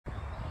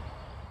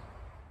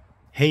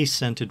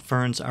Hay-scented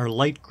ferns are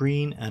light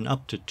green and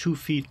up to 2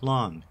 feet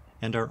long,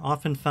 and are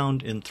often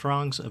found in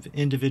throngs of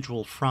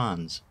individual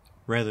fronds,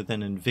 rather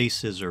than in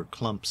vases or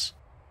clumps.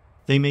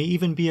 They may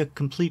even be a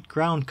complete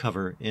ground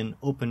cover in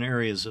open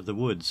areas of the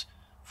woods,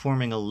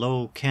 forming a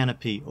low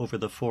canopy over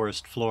the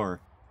forest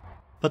floor.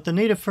 But the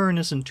native fern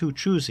isn't too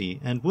choosy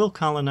and will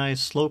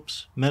colonize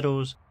slopes,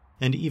 meadows,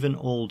 and even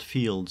old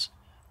fields,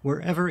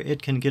 wherever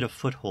it can get a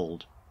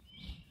foothold.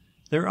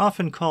 They're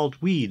often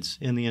called weeds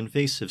in the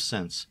invasive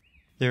sense.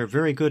 They're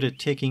very good at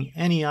taking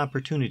any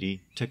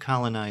opportunity to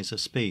colonize a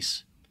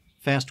space.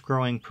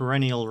 Fast-growing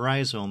perennial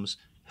rhizomes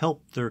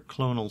help their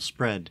clonal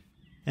spread,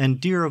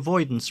 and deer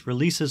avoidance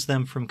releases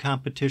them from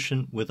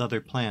competition with other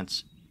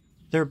plants.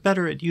 They're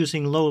better at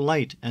using low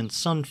light and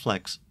sun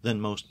flex than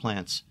most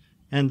plants,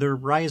 and their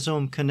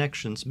rhizome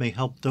connections may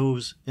help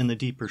those in the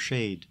deeper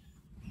shade.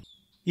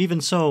 Even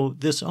so,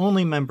 this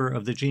only member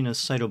of the genus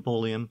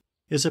Sitobolium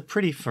is a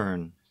pretty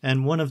fern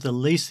and one of the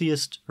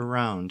laciest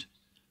around.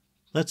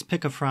 Let's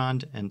pick a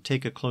frond and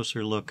take a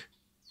closer look.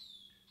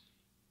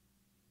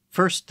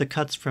 First, the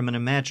cuts from an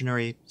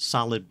imaginary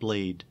solid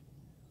blade.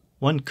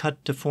 One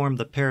cut to form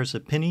the pairs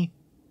of pinnae.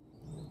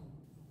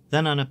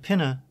 Then on a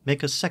pinna,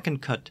 make a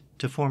second cut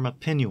to form a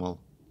pinnule.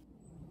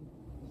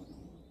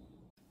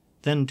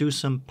 Then do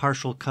some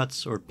partial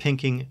cuts or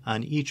pinking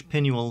on each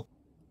pinnule,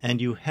 and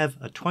you have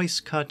a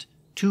twice-cut,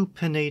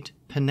 2-pinnate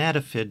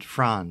pinnatophyid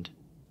frond.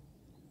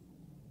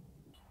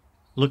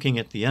 Looking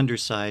at the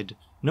underside,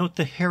 note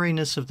the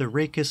hairiness of the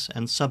rachis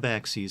and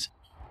subaxes,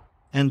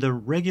 and the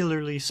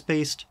regularly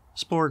spaced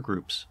spore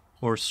groups,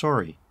 or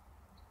sori.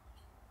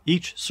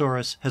 Each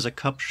sorus has a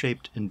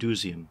cup-shaped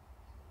indusium.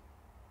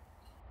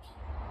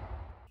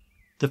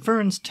 The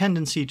fern's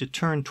tendency to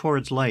turn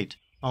towards light,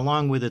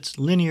 along with its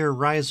linear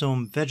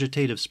rhizome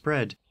vegetative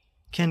spread,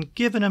 can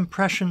give an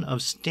impression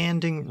of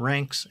standing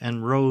ranks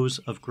and rows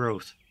of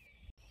growth.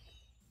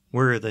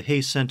 Where the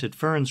hay-scented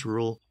ferns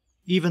rule,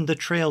 even the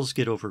trails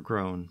get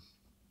overgrown.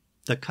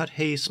 The cut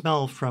hay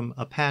smell from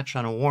a patch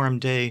on a warm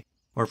day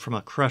or from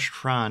a crushed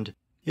frond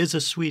is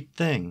a sweet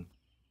thing.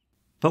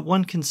 But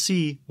one can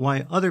see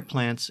why other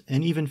plants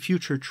and even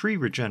future tree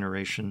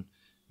regeneration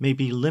may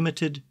be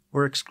limited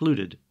or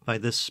excluded by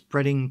this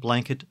spreading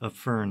blanket of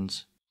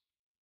ferns.